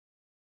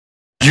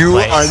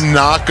are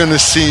not going to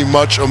see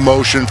much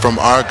emotion from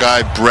our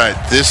guy Brett.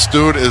 This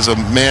dude is a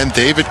man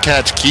David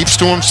Katz keeps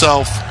to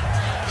himself.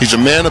 He's a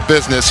man of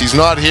business. He's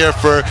not here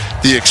for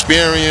the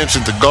experience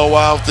and to go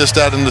out, this,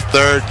 that, and the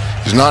third.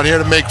 He's not here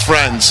to make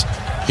friends.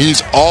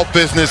 He's all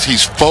business.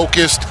 He's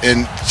focused,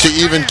 and to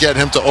even get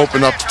him to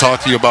open up to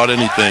talk to you about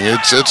anything,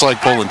 it's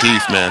like pulling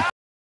teeth, man.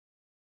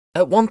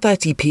 At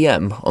 1:30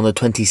 p.m. on the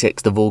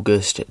 26th of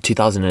August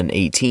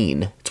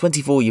 2018,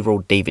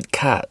 24-year-old David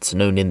Katz,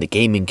 known in the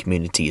gaming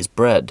community as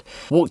Bread,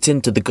 walked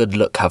into the Good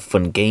Luck Have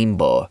Fun game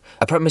bar,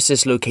 a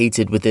premises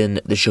located within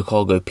the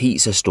Chicago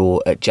pizza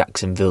store at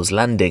Jacksonville's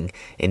Landing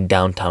in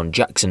downtown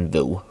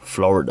Jacksonville,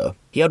 Florida.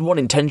 He had one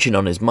intention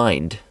on his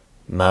mind: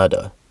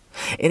 murder.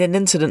 In an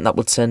incident that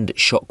would send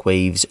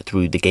shockwaves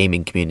through the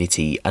gaming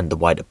community and the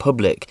wider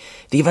public,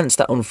 the events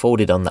that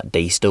unfolded on that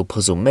day still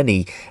puzzle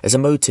many, as a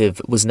motive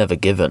was never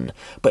given.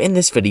 But in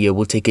this video,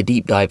 we'll take a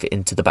deep dive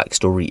into the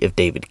backstory of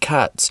David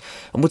Katz,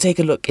 and we'll take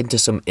a look into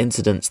some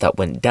incidents that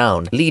went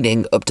down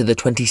leading up to the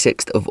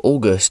 26th of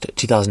August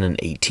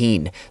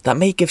 2018 that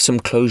may give some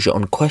closure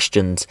on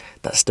questions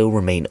that still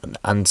remain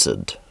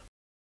unanswered.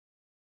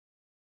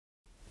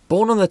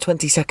 Born on the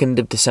 22nd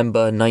of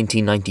December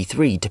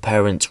 1993 to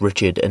parents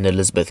Richard and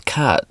Elizabeth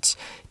Katz,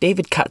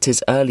 David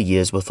Katz's early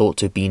years were thought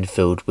to have been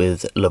filled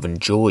with love and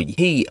joy.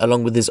 He,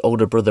 along with his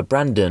older brother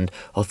Brandon,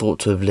 are thought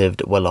to have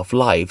lived well-off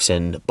lives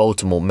in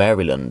Baltimore,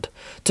 Maryland.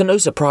 To no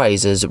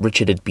surprise, as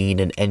Richard had been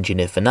an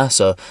engineer for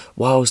NASA,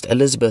 whilst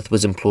Elizabeth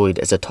was employed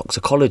as a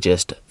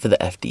toxicologist for the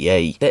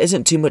FDA. There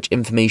isn't too much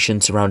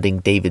information surrounding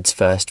David's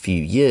first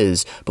few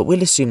years, but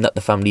we'll assume that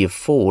the family of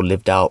four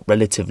lived out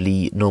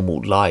relatively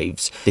normal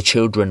lives. The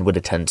children would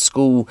attend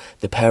school,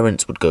 the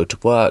parents would go to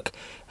work,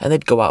 and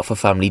they'd go out for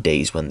family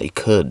days when they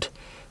could.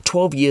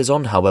 12 years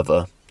on,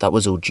 however, that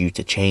was all due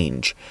to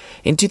change.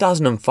 In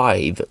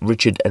 2005,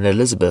 Richard and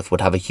Elizabeth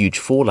would have a huge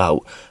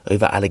fallout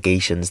over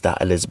allegations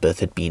that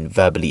Elizabeth had been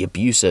verbally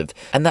abusive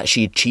and that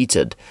she had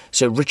cheated,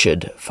 so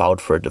Richard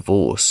filed for a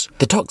divorce.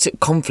 The toxic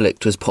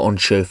conflict was put on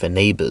show for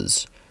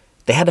neighbours.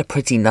 They had a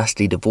pretty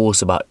nasty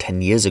divorce about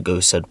 10 years ago,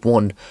 said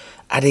one,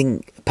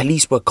 adding,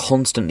 police were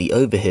constantly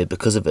over here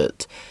because of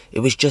it.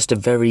 It was just a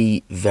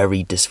very,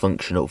 very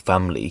dysfunctional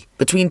family.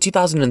 Between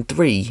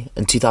 2003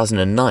 and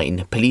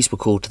 2009, police were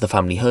called to the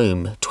family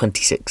home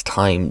 26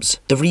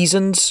 times. The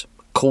reasons?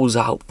 Calls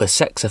out for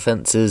sex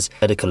offences,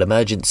 medical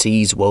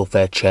emergencies,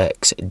 welfare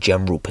checks,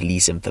 general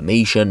police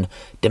information,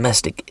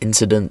 domestic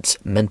incidents,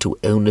 mental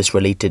illness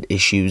related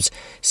issues,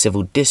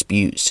 civil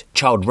disputes,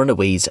 child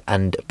runaways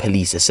and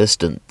police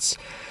assistance.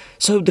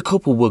 So the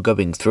couple were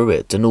going through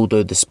it, and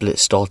although the split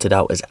started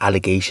out as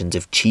allegations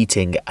of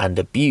cheating and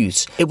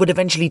abuse, it would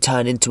eventually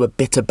turn into a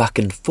bitter back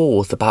and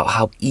forth about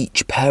how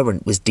each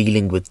parent was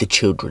dealing with the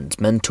children's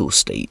mental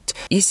state.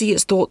 You see,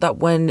 it's thought that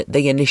when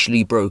they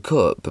initially broke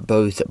up,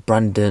 both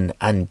Brandon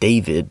and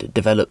David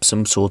developed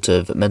some sort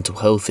of mental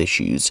health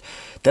issues.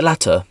 The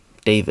latter,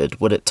 David,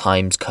 would at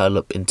times curl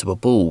up into a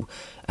ball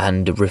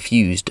and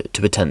refused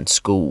to attend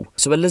school.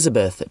 So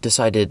Elizabeth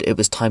decided it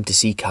was time to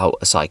seek out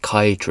a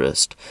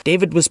psychiatrist.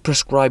 David was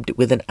prescribed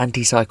with an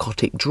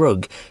antipsychotic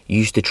drug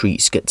used to treat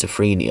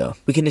schizophrenia.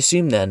 We can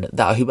assume then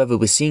that whoever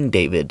was seeing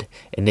David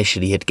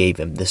initially had gave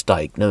him this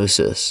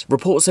diagnosis.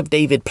 Reports of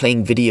David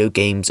playing video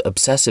games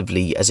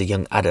obsessively as a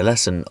young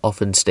adolescent,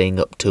 often staying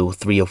up till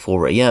 3 or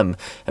 4 AM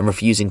and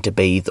refusing to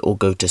bathe or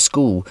go to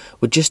school,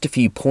 were just a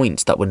few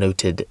points that were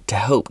noted to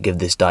help give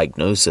this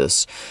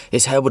diagnosis.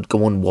 His hair would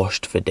go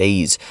unwashed for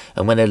days,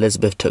 and when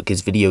Elizabeth took his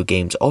video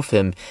games off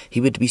him,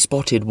 he would be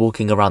spotted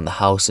walking around the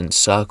house in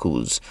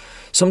circles.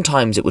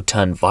 Sometimes it would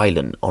turn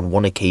violent. On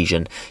one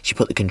occasion, she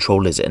put the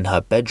controllers in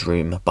her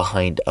bedroom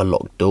behind a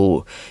locked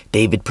door.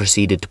 David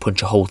proceeded to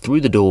punch a hole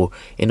through the door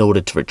in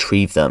order to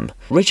retrieve them.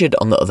 Richard,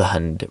 on the other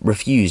hand,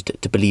 refused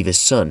to believe his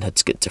son had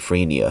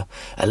schizophrenia,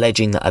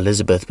 alleging that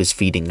Elizabeth was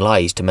feeding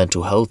lies to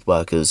mental health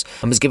workers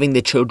and was giving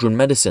the children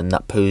medicine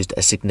that posed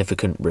a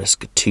significant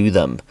risk to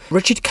them.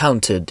 Richard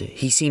countered,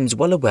 he seems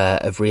well aware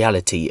of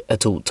reality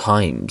at all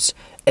times.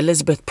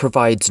 Elizabeth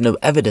provides no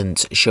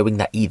evidence showing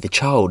that either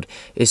child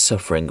is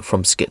suffering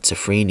from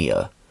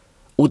schizophrenia,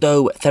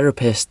 although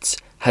therapists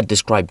had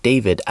described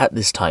David at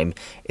this time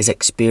as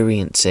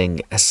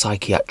experiencing a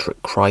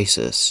psychiatric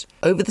crisis.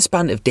 Over the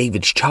span of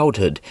David's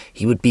childhood,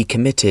 he would be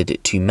committed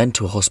to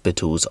mental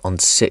hospitals on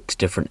 6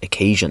 different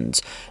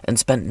occasions and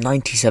spent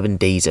 97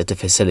 days at a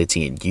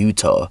facility in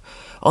Utah.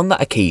 On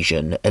that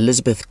occasion,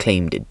 Elizabeth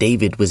claimed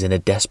David was in a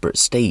desperate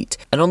state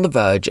and on the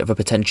verge of a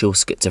potential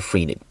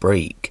schizophrenic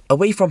break.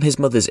 Away from his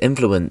mother's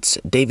influence,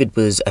 David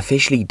was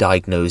officially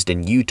diagnosed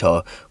in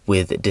Utah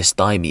with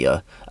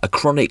dysthymia, a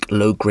chronic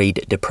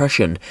low-grade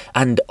depression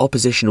and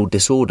oppositional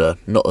disorder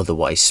not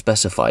otherwise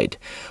specified.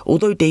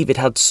 Although David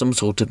had some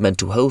sort of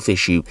mental health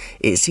issue,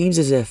 it seems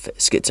as if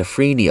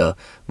schizophrenia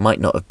might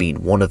not have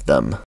been one of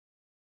them.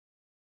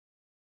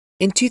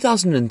 In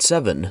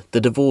 2007,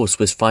 the divorce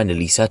was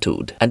finally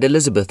settled, and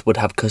Elizabeth would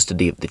have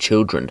custody of the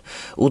children,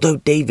 although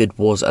David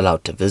was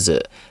allowed to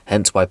visit,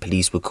 hence why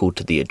police were called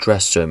to the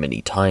address so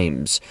many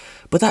times.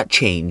 But that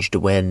changed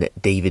when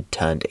David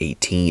turned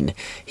 18.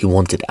 He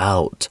wanted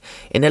out.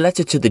 In a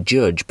letter to the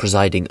judge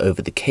presiding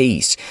over the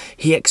case,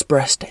 he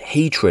expressed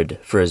hatred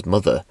for his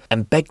mother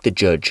and begged the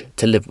judge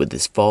to live with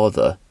his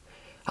father.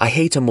 "I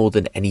hate her more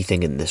than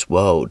anything in this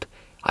world.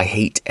 I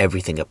hate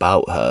everything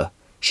about her.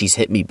 She's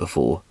hit me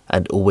before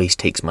and always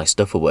takes my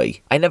stuff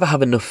away. I never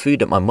have enough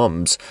food at my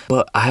mum's,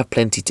 but I have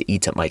plenty to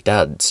eat at my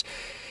dad's."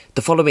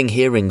 The following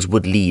hearings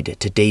would lead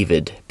to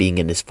David being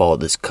in his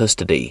father's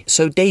custody.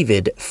 So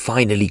David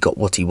finally got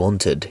what he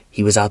wanted.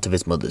 He was out of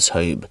his mother's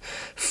home.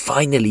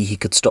 Finally, he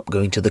could stop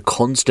going to the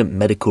constant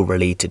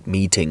medical-related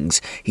meetings.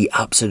 He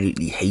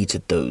absolutely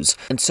hated those.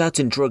 And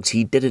certain drugs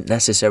he didn't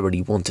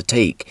necessarily want to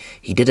take.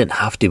 He didn't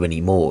have to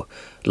anymore.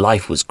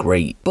 Life was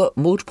great. But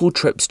multiple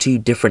trips to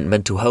different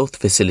mental health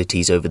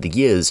facilities over the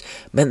years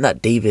meant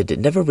that David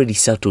never really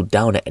settled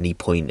down at any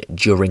point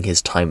during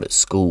his time at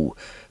school.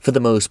 For the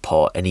most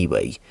part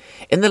anyway.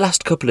 In the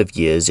last couple of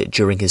years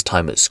during his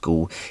time at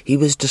school, he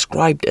was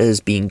described as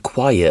being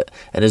quiet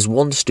and, as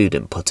one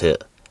student put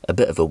it, a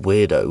bit of a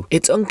weirdo.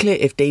 It's unclear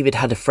if David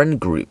had a friend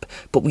group,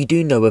 but we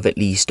do know of at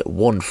least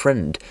one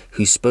friend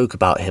who spoke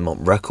about him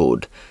on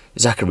record,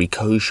 Zachary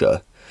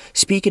Kosher.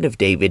 Speaking of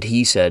David,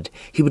 he said,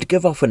 "He would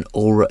give off an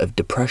aura of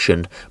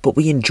depression, but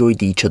we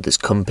enjoyed each other's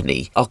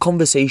company. Our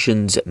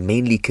conversations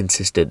mainly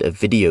consisted of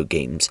video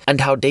games,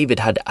 and how David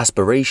had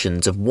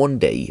aspirations of one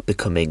day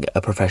becoming a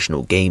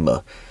professional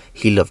gamer.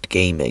 He loved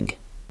gaming."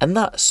 And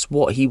that's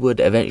what he would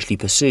eventually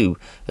pursue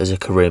as a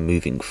career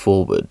moving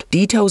forward.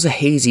 Details are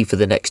hazy for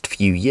the next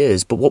few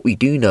years, but what we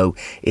do know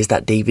is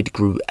that David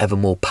grew ever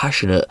more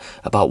passionate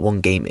about one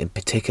game in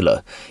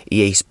particular,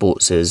 EA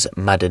Sports'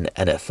 Madden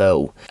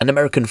NFL, an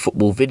American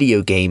football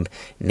video game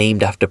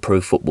named after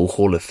Pro Football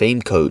Hall of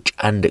Fame coach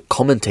and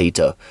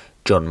commentator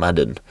John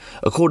Madden.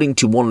 According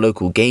to one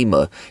local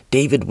gamer,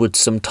 David would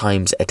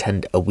sometimes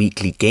attend a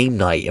weekly game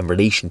night in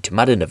relation to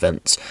Madden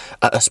events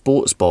at a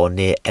sports bar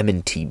near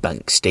M&T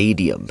Bank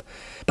Stadium.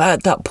 But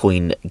at that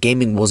point,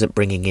 gaming wasn't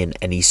bringing in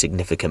any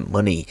significant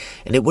money,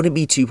 and it wouldn't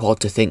be too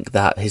hard to think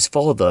that his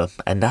father,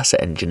 a NASA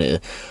engineer,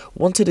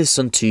 wanted his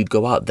son to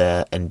go out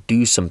there and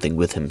do something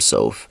with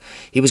himself.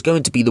 He was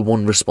going to be the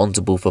one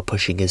responsible for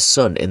pushing his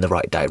son in the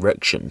right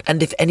direction,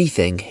 and if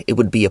anything, it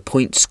would be a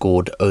point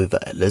scored over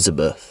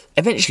Elizabeth.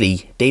 Eventually,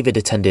 David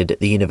attended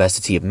the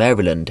University of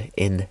Maryland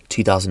in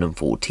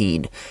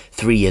 2014,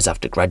 3 years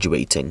after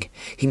graduating.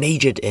 He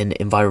majored in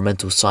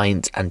environmental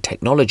science and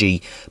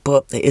technology,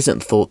 but it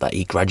isn't thought that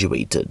he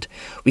graduated.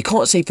 We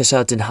can't say for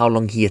certain how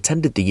long he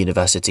attended the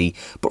university,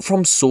 but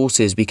from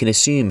sources we can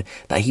assume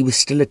that he was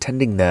still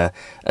attending there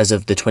as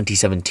of the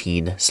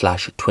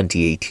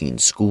 2017/2018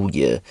 school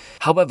year.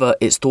 However,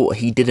 it's thought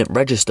he didn't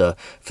register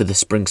for the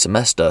spring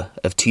semester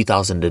of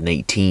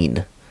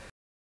 2018.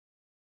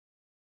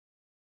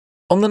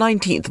 On the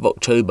 19th of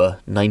October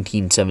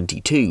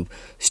 1972,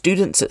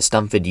 students at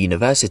Stanford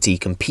University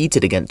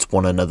competed against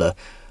one another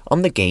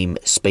on the game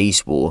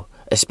Space War,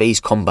 a space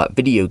combat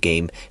video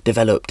game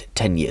developed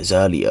 10 years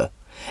earlier.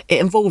 It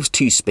involves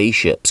two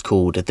spaceships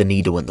called the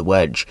Needle and the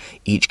Wedge,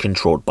 each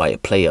controlled by a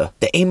player.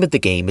 The aim of the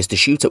game is to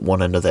shoot at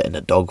one another in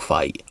a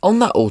dogfight. On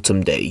that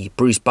autumn day,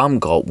 Bruce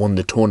Baumgart won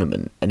the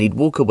tournament, and he'd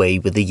walk away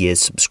with a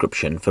year's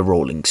subscription for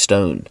Rolling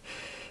Stone.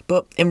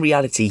 But in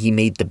reality, he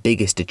made the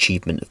biggest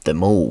achievement of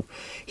them all.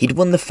 He'd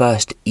won the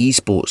first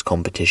esports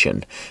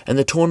competition, and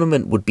the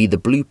tournament would be the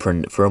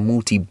blueprint for a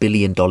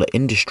multi-billion-dollar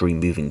industry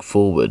moving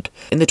forward.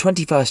 In the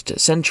 21st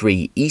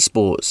century,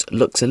 esports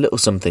looks a little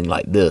something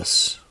like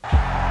this.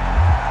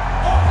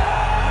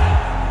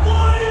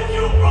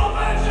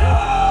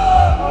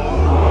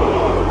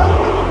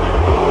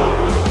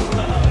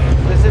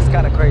 This is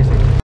kind of crazy.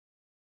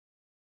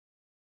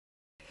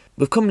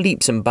 We've come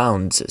leaps and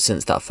bounds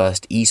since that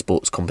first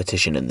esports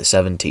competition in the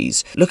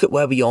 70s. Look at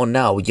where we are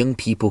now. Young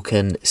people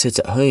can sit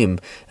at home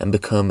and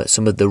become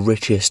some of the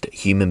richest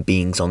human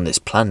beings on this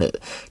planet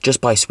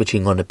just by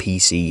switching on a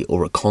PC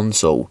or a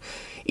console.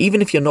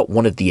 Even if you're not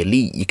one of the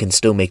elite, you can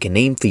still make a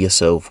name for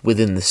yourself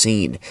within the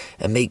scene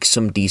and make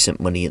some decent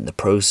money in the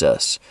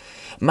process.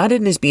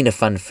 Madden has been a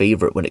fan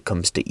favourite when it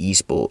comes to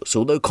esports.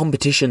 Although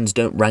competitions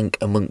don't rank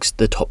amongst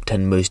the top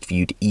 10 most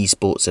viewed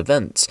esports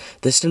events,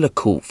 there's still a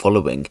cult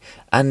following,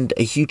 and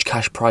a huge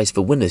cash prize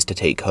for winners to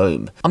take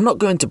home. I'm not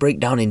going to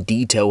break down in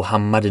detail how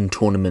Madden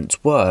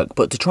tournaments work,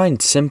 but to try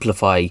and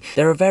simplify,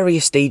 there are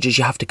various stages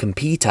you have to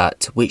compete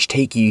at, which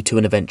take you to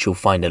an eventual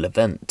final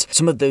event.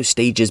 Some of those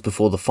stages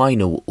before the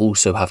final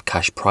also have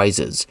cash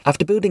prizes.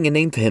 After building a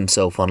name for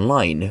himself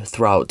online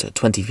throughout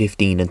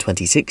 2015 and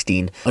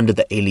 2016 under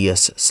the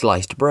alias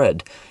Sliced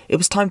Bread, it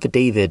was time for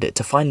David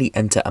to finally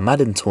enter a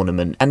Madden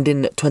tournament, and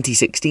in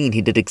 2016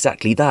 he did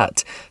exactly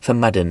that for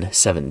Madden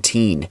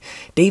 17.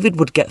 David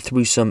would get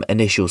through some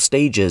initial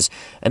stages,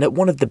 and at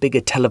one of the bigger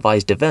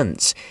televised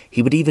events,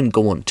 he would even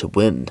go on to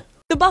win.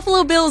 The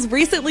Buffalo Bills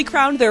recently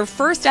crowned their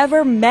first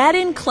ever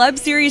Madden Club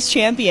Series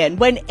champion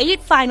when 8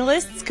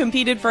 finalists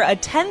competed for a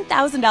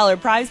 $10,000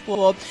 prize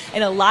pool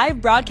in a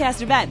live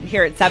broadcast event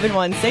here at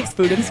 716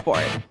 Food and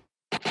Sport.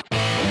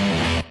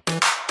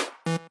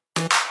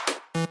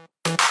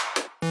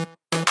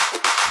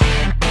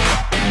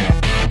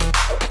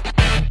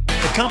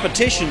 The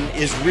competition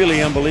is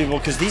really unbelievable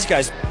because these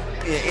guys,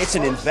 it's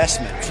an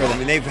investment for them. I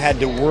mean, they've had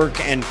to work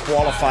and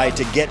qualify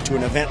to get to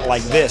an event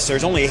like this.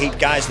 There's only 8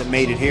 guys that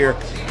made it here,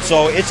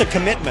 so it's a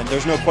commitment.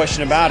 There's no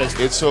question about it.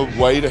 It's a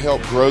way to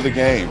help grow the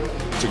game,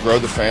 to grow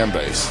the fan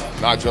base,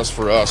 not just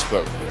for us,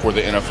 but for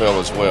the NFL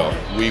as well.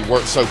 We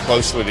work so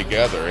closely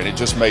together, and it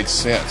just made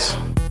sense.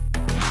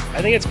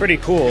 I think it's pretty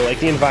cool.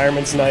 Like, the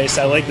environment's nice.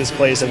 I like this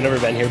place. I've never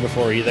been here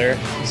before either.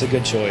 It's a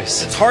good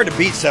choice. It's hard to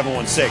beat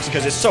 716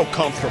 because it's so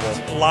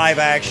comfortable. Live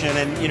action,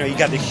 and you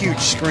got the huge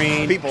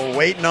screen. People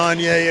waiting on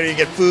you. You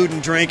get food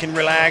and drink and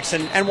relax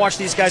and watch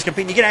these guys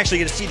compete. You can actually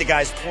get to see the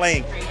guys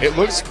playing. It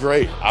looks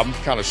great. I'm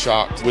kind of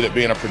shocked with it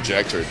being a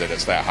projector that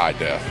it's that high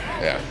def.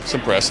 Yeah, it's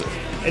impressive.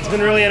 It's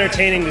been really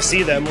entertaining to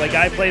see them. Like,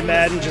 I play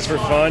Madden just for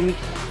fun,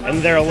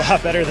 and they're a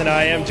lot better than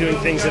I am doing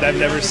things that I've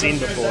never seen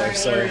before,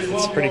 so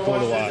it's pretty cool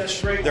to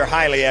watch. They're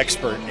highly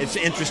expert. It's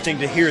interesting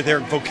to hear their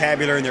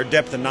vocabulary and their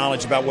depth of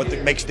knowledge about what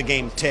makes the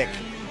game tick.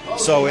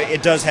 So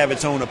it does have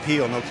its own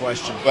appeal, no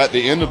question. At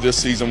the end of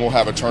this season, we'll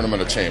have a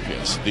tournament of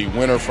champions. The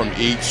winner from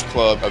each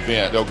club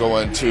event, they'll go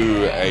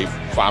into a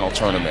final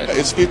tournament.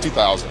 It's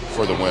 $50,000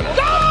 for the winner.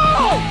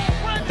 Go!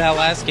 That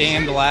last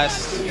game, the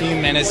last few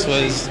minutes,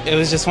 it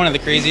was just one of the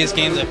craziest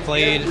games I've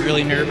played,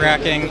 really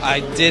nerve-wracking. I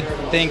did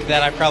think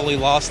that I probably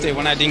lost it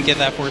when I didn't get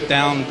that 4th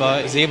down, but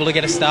I was able to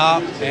get a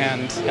stop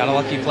and got a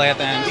lucky play at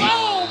the end.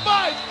 Oh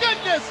my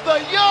goodness, the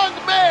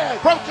young man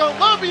from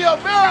Columbia,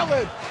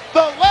 Maryland,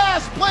 the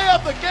last play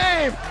of the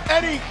game,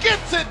 and he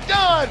gets it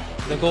done.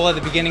 The goal at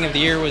the beginning of the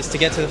year was to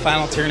get to the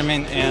final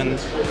tournament and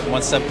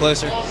one step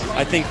closer.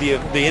 I think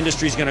the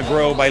industry is going to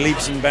grow by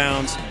leaps and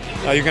bounds.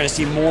 You're going to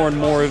see more and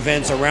more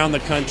events around the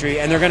country,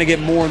 and they're going to get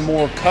more and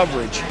more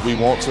coverage. We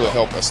want to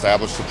help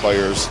establish the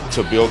players,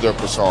 to build their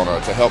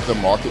persona, to help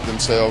them market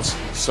themselves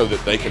so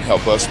that they can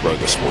help us grow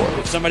the sport.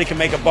 If somebody can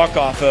make a buck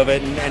off of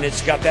it and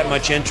it's got that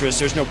much interest,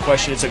 there's no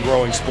question it's a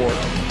growing sport.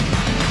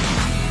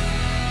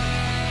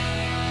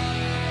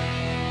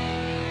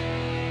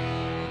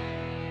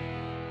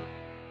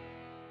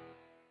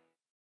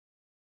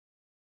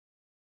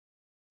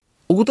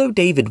 Although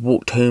David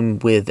walked home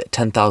with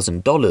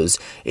 $10,000,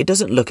 it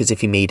doesn't look as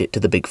if he made it to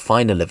the big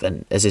final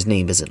event, as his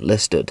name isn't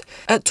listed.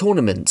 At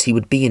tournaments, he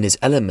would be in his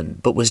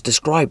element, but was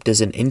described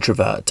as an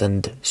introvert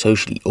and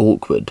socially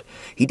awkward.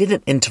 He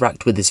didn't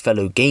interact with his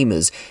fellow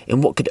gamers in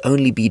what could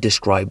only be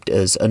described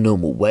as a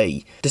normal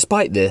way.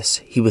 Despite this,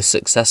 he was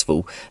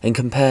successful, and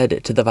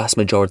compared to the vast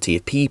majority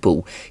of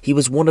people, he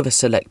was one of a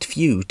select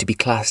few to be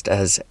classed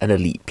as an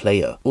elite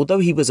player. Although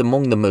he was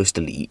among the most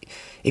elite,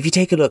 if you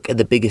take a look at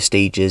the bigger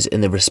stages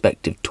in the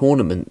respective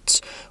tournaments,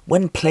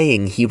 when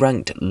playing he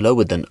ranked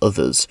lower than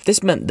others.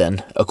 This meant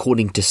then,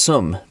 according to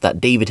some,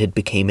 that David had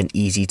become an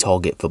easy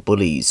target for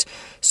bullies.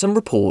 Some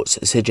reports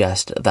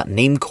suggest that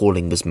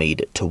name-calling was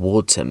made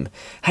towards him.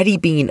 Had he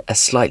been a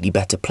slightly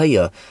better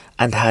player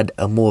and had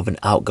a more of an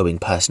outgoing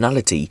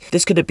personality,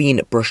 this could have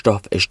been brushed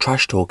off as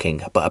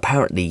trash-talking, but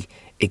apparently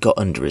it got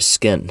under his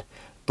skin.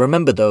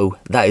 Remember though,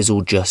 that is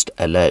all just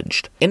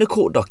alleged. In a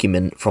court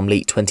document from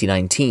late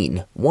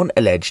 2019, one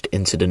alleged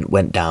incident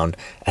went down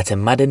at a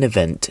Madden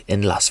event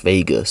in Las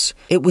Vegas.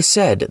 It was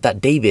said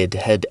that David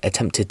had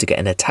attempted to get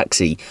in a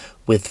taxi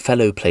with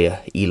fellow player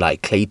Eli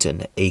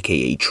Clayton,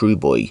 aka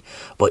Trueboy,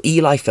 but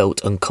Eli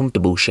felt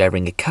uncomfortable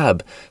sharing a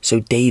cab, so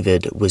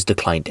David was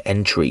declined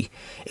entry.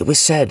 It was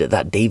said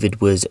that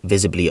David was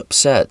visibly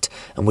upset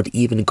and would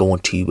even go on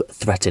to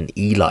threaten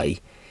Eli.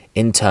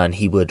 In turn,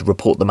 he would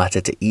report the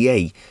matter to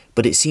EA,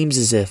 but it seems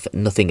as if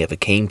nothing ever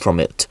came from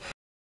it.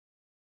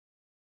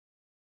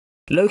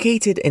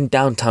 Located in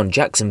downtown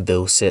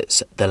Jacksonville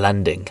sits The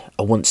Landing,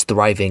 a once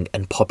thriving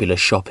and popular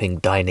shopping,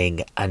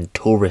 dining and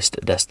tourist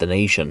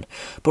destination.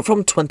 But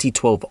from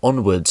 2012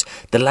 onwards,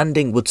 The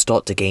Landing would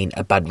start to gain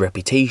a bad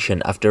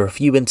reputation after a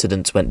few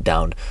incidents went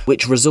down,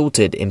 which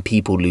resulted in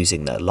people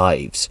losing their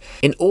lives.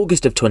 In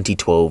August of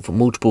 2012,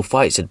 multiple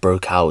fights had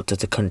broke out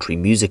at a country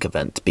music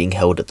event being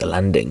held at The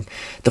Landing.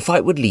 The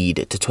fight would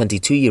lead to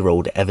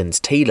 22-year-old Evans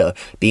Taylor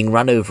being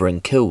ran over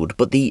and killed,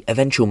 but the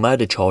eventual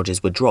murder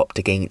charges were dropped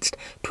against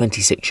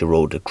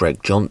 26-year-old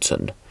Greg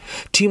Johnson.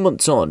 2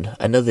 months on,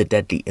 another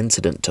deadly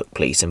incident took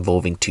place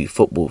involving 2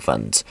 football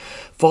fans.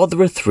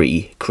 Father of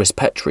 3, Chris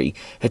Petrie,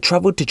 had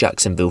travelled to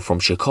Jacksonville from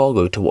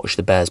Chicago to watch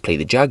the Bears play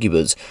the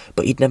Jaguars,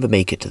 but he'd never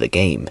make it to the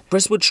game.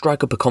 Chris would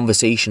strike up a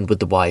conversation with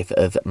the wife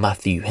of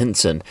Matthew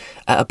Hinson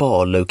at a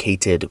bar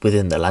located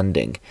within The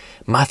Landing.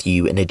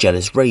 Matthew, in a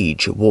jealous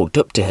rage, walked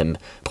up to him,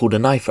 pulled a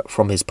knife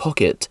from his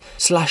pocket,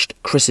 slashed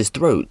Chris's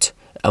throat,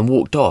 and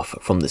walked off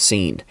from the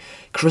scene.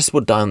 Chris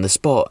would die on the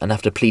spot, and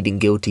after pleading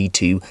guilty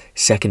to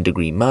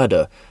second-degree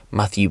murder,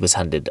 Matthew was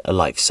handed a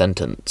life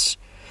sentence.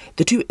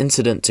 The two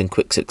incidents in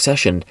quick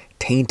succession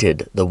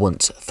tainted the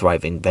once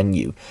thriving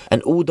venue,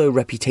 and although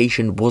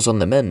reputation was on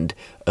the mend,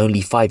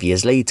 only 5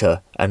 years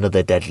later,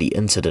 another deadly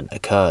incident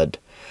occurred.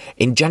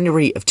 In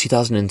January of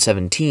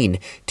 2017,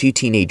 two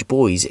teenage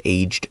boys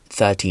aged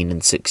 13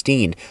 and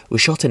 16 were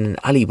shot in an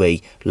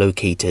alleyway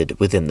located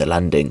within the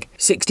landing.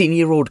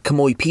 16-year-old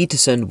Kamoy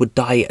Peterson would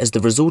die as the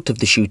result of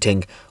the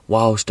shooting,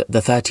 whilst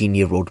the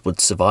 13-year-old would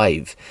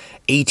survive.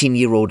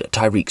 18-year-old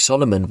Tyreek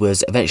Solomon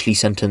was eventually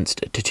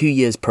sentenced to 2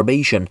 years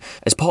probation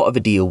as part of a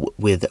deal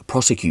with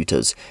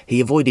prosecutors. He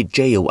avoided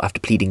jail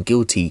after pleading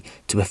guilty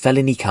to a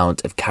felony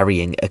count of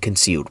carrying a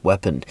concealed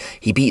weapon.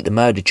 He beat the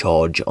murder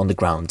charge on the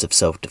grounds of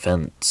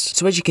self-defense.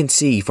 So as you can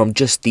see from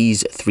just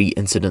these 3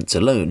 incidents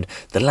alone,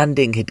 the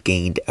landing had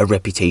gained a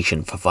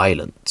reputation for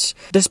violence.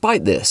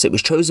 Despite this, it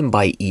was chosen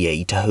by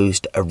EA to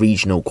host a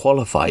regional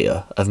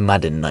qualifier of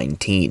Madden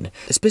 19.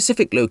 The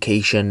specific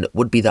location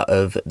would be that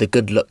of the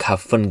Good Luck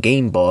Have Fun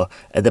game bar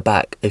at the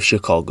back of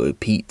Chicago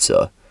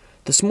Pizza.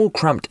 The small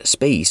cramped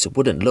space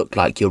wouldn't look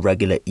like your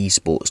regular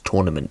esports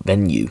tournament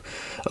venue.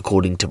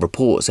 According to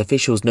reports,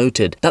 officials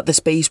noted that the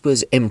space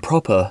was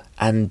improper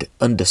and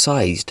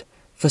undersized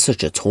for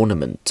such a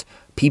tournament.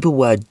 People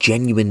were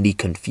genuinely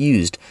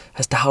confused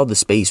as to how the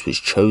space was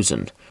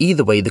chosen.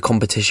 Either way the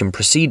competition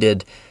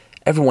proceeded,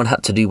 everyone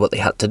had to do what they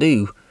had to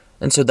do,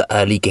 and so the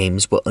early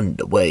games were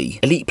underway.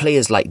 Elite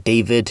players like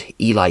David,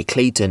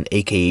 Clayton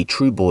aka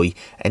Trueboy,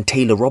 and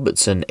Taylor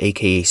Robertson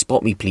aka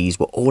Spot Me Please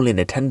were all in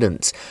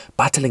attendance,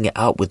 battling it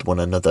out with one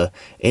another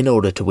in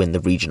order to win the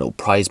regional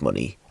prize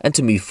money and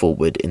to move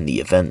forward in the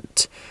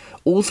event.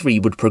 All 3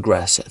 would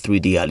progress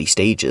through the early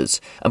stages,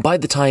 and by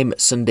the time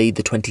Sunday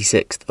the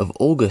 26th of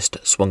August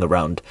swung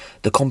around,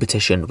 the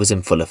competition was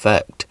in full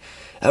effect.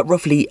 At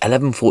roughly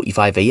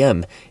 11:45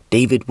 AM,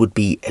 David would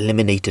be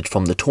eliminated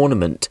from the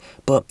tournament,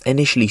 but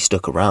initially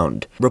stuck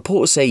around.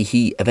 Reports say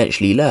he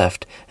eventually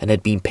left and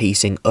had been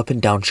pacing up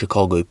and down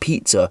Chicago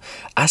Pizza,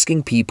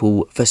 asking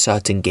people for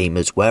certain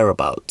gamers'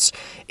 whereabouts.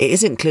 It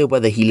isn't clear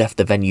whether he left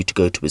the venue to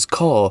go to his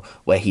car,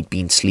 where he'd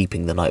been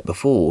sleeping the night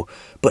before,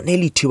 but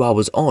nearly 2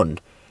 hours on,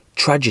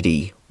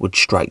 tragedy would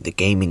strike the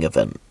gaming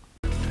event.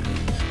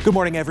 Good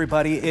morning,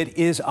 everybody. It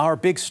is our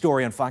big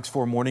story on Fox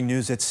 4 Morning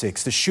News at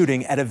 6. The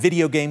shooting at a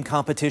video game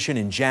competition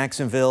in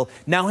Jacksonville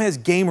now has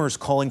gamers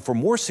calling for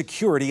more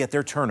security at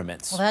their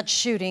tournaments. Well, that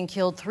shooting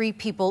killed 3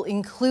 people,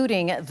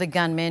 including the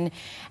gunman.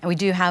 And we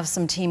do have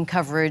some team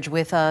coverage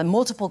with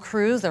multiple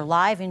crews. They're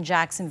live in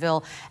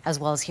Jacksonville as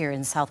well as here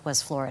in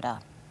Southwest Florida.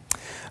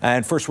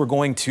 And first, we're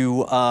going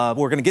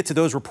to get to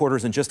those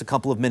reporters in just a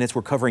couple of minutes.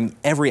 We're covering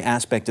every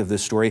aspect of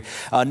this story,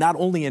 not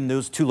only in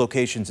those 2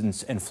 locations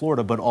in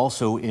Florida, but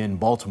also in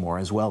Baltimore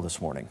as well this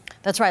morning.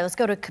 That's right. Let's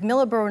go to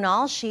Camila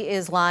Bernal. She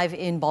is live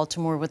in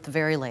Baltimore with the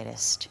very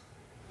latest.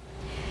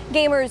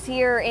 Gamers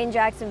here in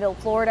Jacksonville,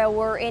 Florida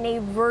were in a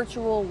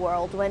virtual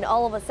world when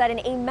all of a sudden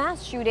a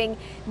mass shooting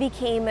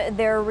became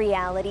their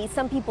reality.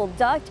 Some people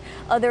ducked,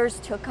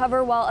 others took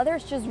cover, while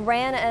others just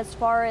ran as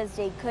far as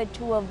they could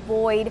to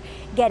avoid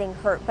getting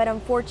hurt. But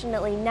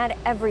unfortunately, not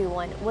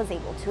everyone was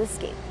able to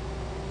escape.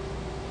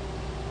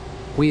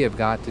 We have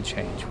got to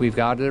change. We've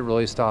got to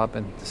really stop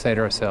and say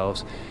to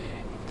ourselves,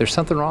 there's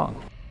something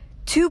wrong.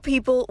 2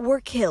 people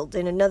were killed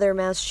in another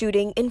mass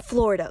shooting in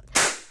Florida.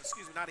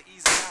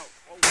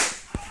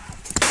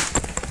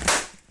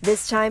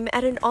 This time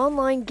at an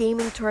online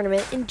gaming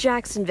tournament in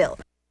Jacksonville.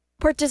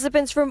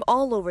 Participants from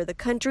all over the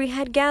country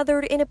had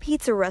gathered in a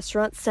pizza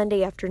restaurant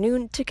Sunday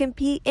afternoon to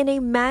compete in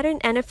a Madden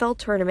NFL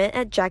tournament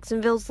at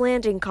Jacksonville's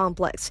Landing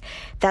Complex.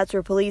 That's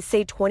where police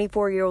say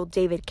 24-year-old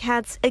David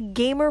Katz, a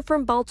gamer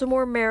from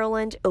Baltimore,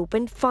 Maryland,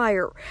 opened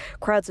fire.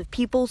 Crowds of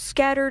people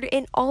scattered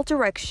in all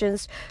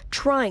directions,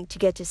 trying to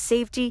get to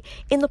safety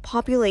in the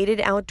populated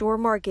outdoor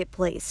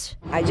marketplace.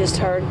 I just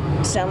heard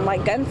sound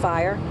like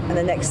gunfire, and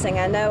the next thing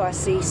I know, I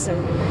see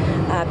some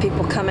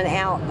people coming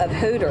out of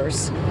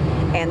Hooters,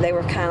 and they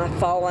were kind of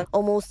falling.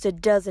 Almost a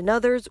dozen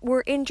others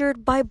were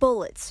injured by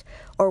bullets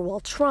or while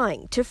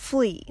trying to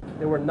flee.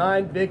 There were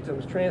 9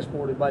 victims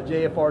transported by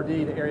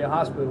JFRD to area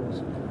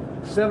hospitals.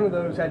 7 of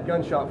those had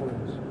gunshot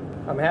wounds.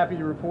 I'm happy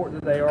to report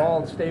that they are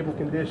all in stable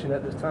condition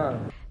at this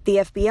time. The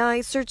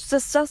FBI searched the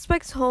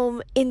suspect's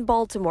home in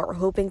Baltimore,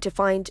 hoping to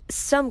find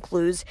some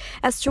clues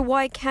as to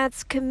why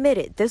Katz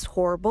committed this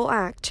horrible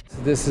act.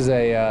 This is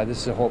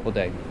a horrible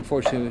day.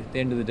 Unfortunately, at the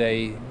end of the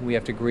day, we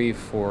have to grieve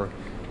for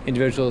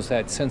individuals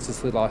that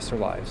senselessly lost their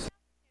lives.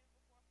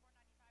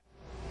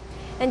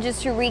 And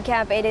just to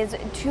recap, it is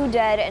 2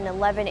 dead and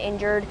 11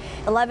 injured,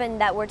 11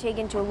 that were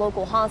taken to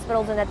local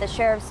hospitals and that the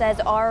sheriff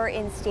says are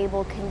in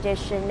stable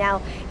condition.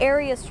 Now,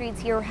 area streets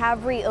here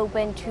have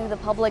reopened to the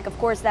public. Of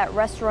course, that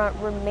restaurant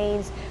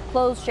remains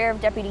closed. Sheriff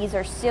deputies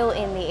are still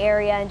in the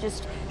area and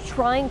just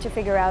trying to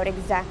figure out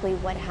exactly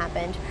what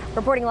happened.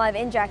 Reporting live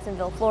in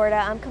Jacksonville, Florida,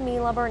 I'm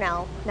Camila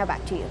Bernal. Now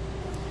back to you.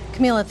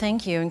 Camila,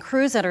 thank you. And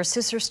crews at our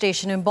sister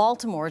station in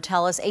Baltimore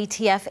tell us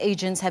ATF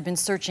agents have been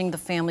searching the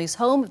family's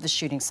home of the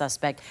shooting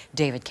suspect,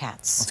 David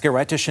Katz. Let's get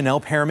right to Chanel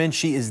Perriman.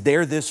 She is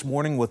there this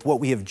morning with what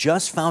we have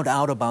just found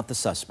out about the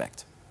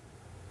suspect.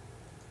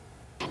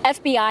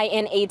 FBI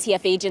and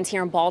ATF agents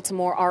here in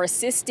Baltimore are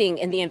assisting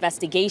in the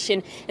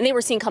investigation, and they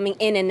were seen coming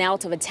in and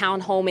out of a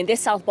townhome in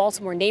this South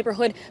Baltimore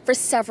neighborhood for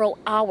several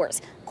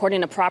hours.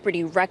 According to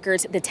property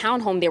records, the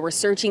townhome they were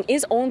searching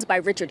is owned by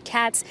Richard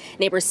Katz.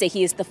 Neighbors say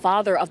he is the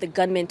father of the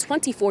gunman,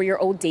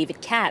 24-year-old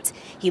David Katz.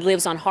 He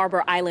lives on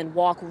Harbor Island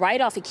Walk, right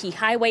off a key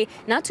highway,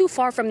 not too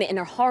far from the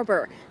Inner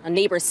Harbor. Now,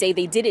 neighbors say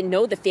they didn't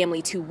know the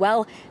family too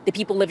well. The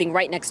people living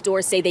right next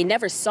door say they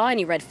never saw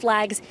any red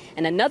flags.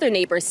 And another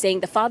neighbor is saying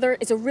the father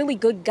is a really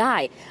good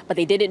guy, but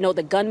they didn't know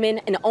the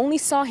gunman and only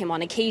saw him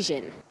on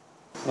occasion.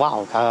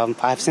 Wow,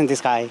 I've seen this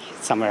guy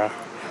somewhere,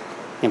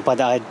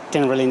 but I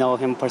didn't really know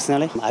him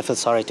personally. I feel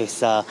sorry to his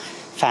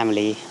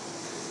family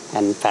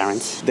and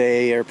parents.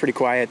 They are pretty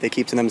quiet. They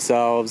keep to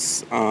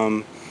themselves.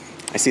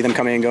 I see them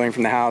coming and going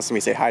from the house, and we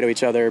say hi to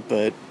each other,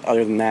 but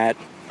other than that,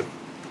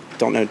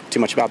 don't know too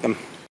much about them.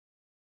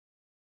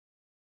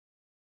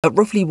 At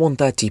roughly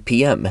 1:30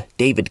 p.m,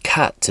 David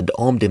Katz had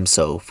armed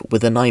himself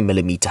with a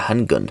 9mm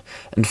handgun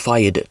and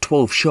fired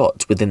 12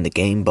 shots within the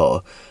game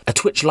bar. A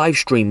Twitch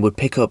livestream would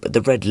pick up the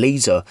red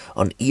laser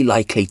on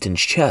Eli Clayton's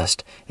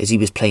chest as he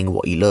was playing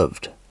what he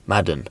loved,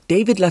 Madden.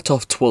 David let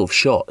off 12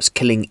 shots,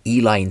 killing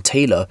Eli and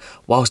Taylor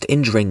whilst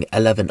injuring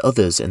 11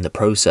 others in the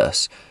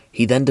process.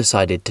 He then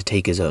decided to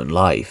take his own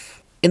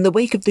life. In the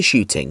wake of the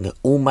shooting,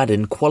 all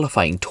Madden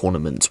qualifying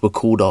tournaments were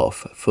called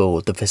off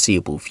for the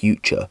foreseeable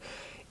future.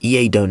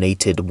 EA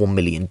donated $1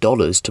 million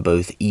to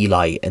both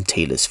Eli and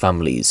Taylor's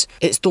families.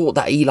 It's thought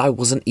that Eli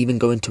wasn't even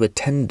going to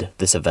attend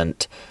this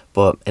event,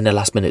 but in a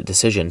last-minute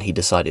decision he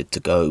decided to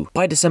go.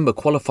 By December,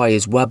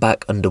 qualifiers were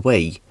back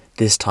underway,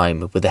 this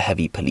time with a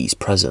heavy police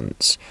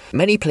presence.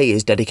 Many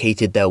players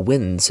dedicated their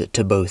wins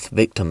to both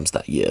victims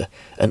that year,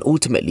 and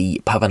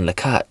ultimately Pavan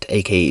Lakat,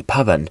 aka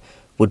Pavan,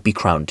 would be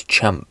crowned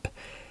champ.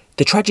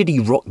 The tragedy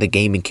rocked the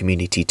gaming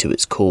community to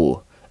its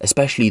core,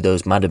 especially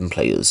those Madden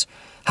players.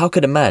 How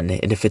could a man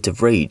in a fit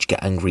of rage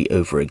get angry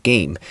over a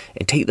game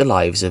and take the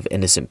lives of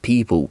innocent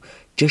people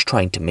just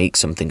trying to make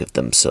something of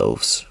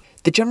themselves?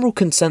 The general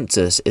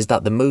consensus is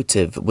that the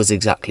motive was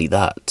exactly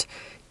that.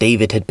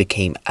 David had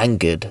become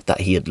angered that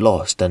he had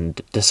lost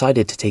and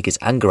decided to take his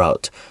anger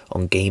out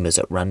on gamers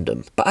at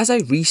random. But as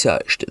I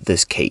researched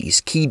this case,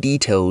 key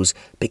details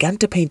began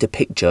to paint a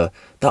picture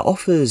that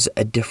offers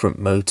a different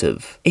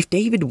motive. If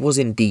David was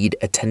indeed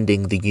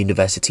attending the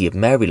University of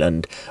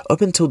Maryland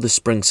up until the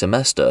spring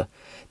semester,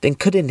 then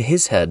could in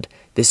his head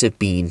this have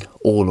been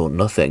all or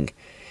nothing?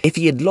 If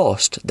he had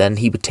lost, then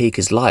he would take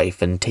his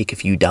life and take a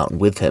few down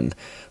with him.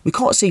 We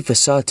can't say for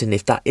certain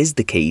if that is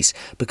the case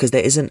because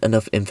there isn't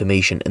enough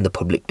information in the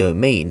public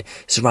domain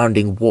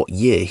surrounding what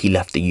year he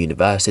left the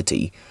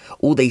university.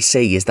 All they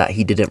say is that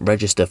he didn't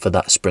register for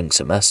that spring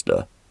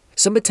semester.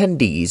 Some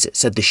attendees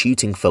said the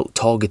shooting felt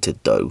targeted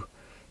though.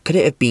 Could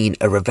it have been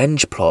a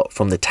revenge plot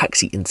from the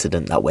taxi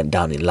incident that went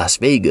down in Las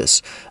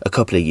Vegas a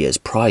couple of years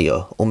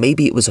prior, or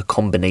maybe it was a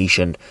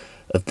combination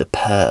of the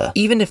pair?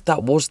 Even if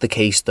that was the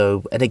case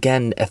though, and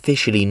again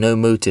officially no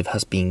motive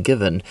has been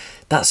given,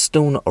 that's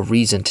still not a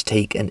reason to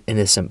take an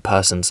innocent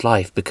person's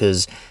life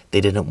because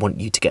they didn't want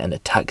you to get in a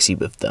taxi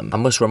with them. I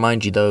must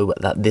remind you though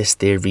that this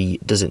theory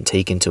doesn't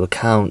take into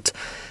account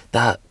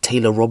that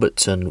Taylor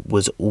Robertson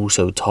was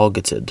also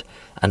targeted,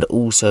 and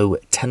also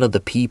 10 other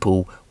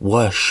people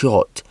were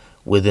shot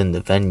within the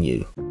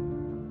venue.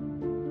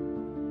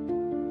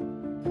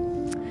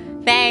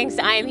 Thanks.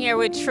 I am here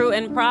with True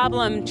and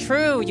Problem.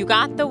 True, you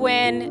got the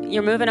win.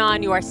 You're moving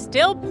on. You are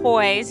still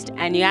poised,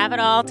 and you have it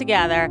all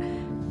together.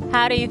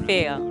 How do you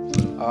feel?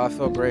 I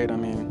feel great. I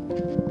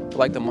mean,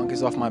 like the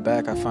monkey's off my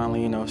back. I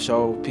finally,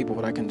 show people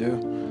what I can do.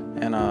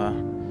 And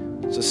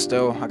just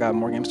still, I got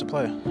more games to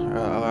play. I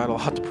got a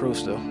lot to prove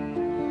still.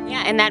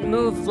 Yeah, and that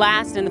move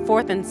last in the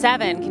 4th and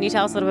 7. Can you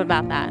tell us a little bit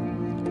about that?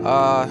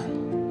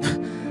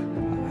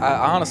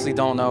 I honestly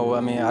don't know. I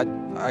mean,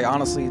 I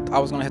honestly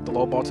was gonna hit the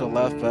low ball to the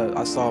left, but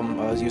I saw him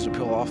user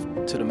peel off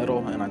to the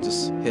middle, and I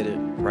just hit it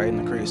right in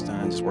the crease,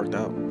 and it just worked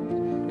out.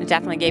 It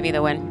definitely gave you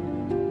the win.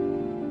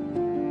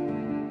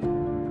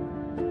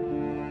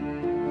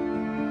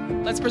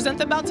 Let's present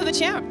the belt to the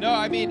champ. No,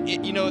 I mean,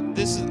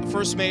 this is the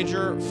first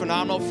major,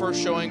 phenomenal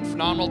first showing,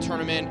 phenomenal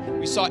tournament.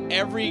 We saw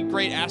every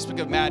great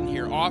aspect of Madden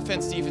here,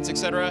 offense, defense,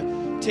 etc.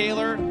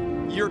 Taylor,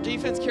 your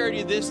defense carried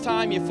you this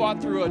time. You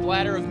fought through a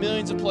ladder of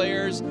millions of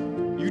players.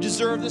 You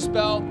deserve this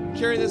belt.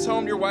 Carry this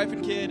home to your wife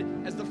and kid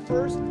as the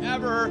first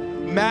ever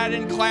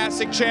Madden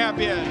Classic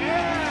champion.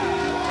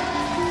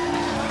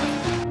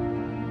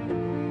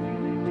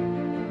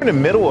 In the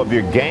middle of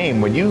your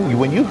game, when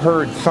you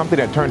heard something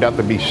that turned out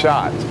to be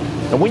shots,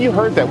 and when you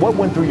heard that, what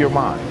went through your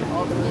mind?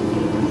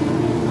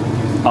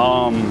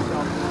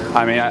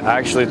 I mean, I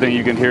actually think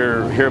you can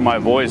hear my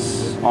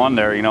voice on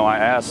there. I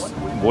asked,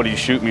 "What do you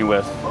shoot me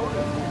with?"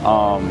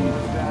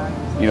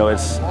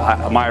 It's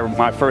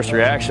my first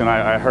reaction.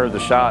 I heard the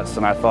shots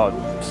and I thought,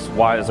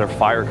 why is there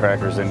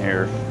firecrackers in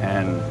here?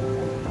 And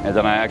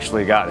then I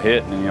actually got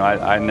hit, and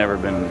I'd never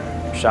been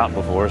shot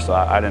before, so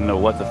I didn't know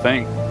what to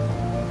think.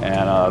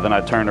 And then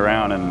I turned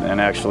around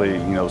and actually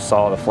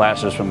saw the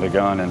flashes from the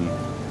gun, and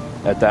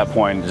at that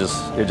point,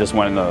 it just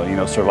went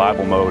into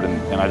survival mode,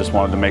 and I just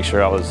wanted to make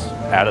sure I was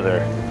out of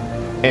there.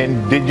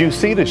 And did you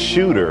see the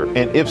shooter?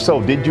 And if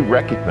so, did you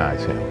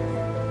recognize him?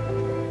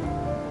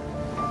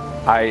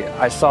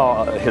 I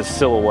saw his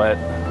silhouette.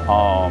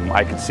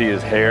 I could see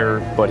his hair,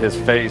 but his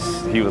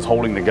face, he was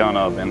holding the gun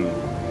up,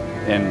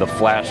 and the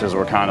flashes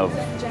were kind of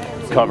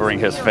covering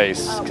his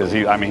face because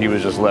he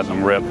was just letting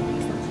them rip.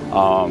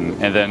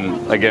 And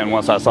then again,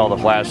 once I saw the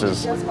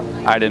flashes,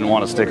 I didn't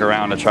want to stick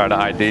around to try to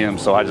ID him,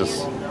 so I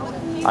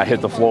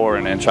hit the floor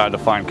and tried to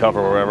find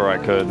cover wherever I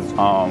could.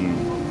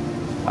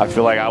 I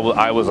feel like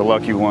I was a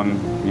lucky one.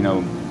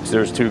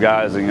 There's two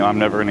guys, and I'm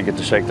never going to get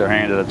to shake their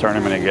hand at a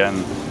tournament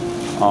again.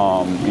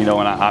 And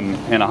I'm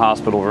in a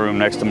hospital room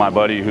next to my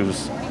buddy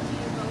who's,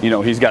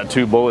 he's got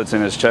 2 bullets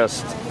in his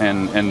chest,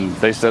 and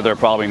they said they're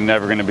probably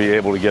never going to be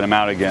able to get him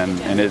out again.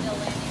 And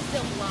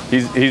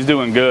he's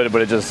doing good,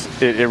 but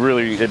it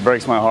really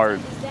breaks my heart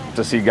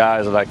to see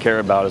guys that I care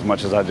about as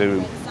much as I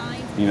do,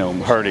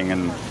 hurting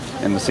and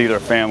to see their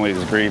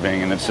families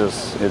grieving, and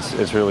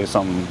it's really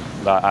something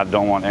that I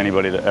don't want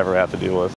anybody to ever have to deal with.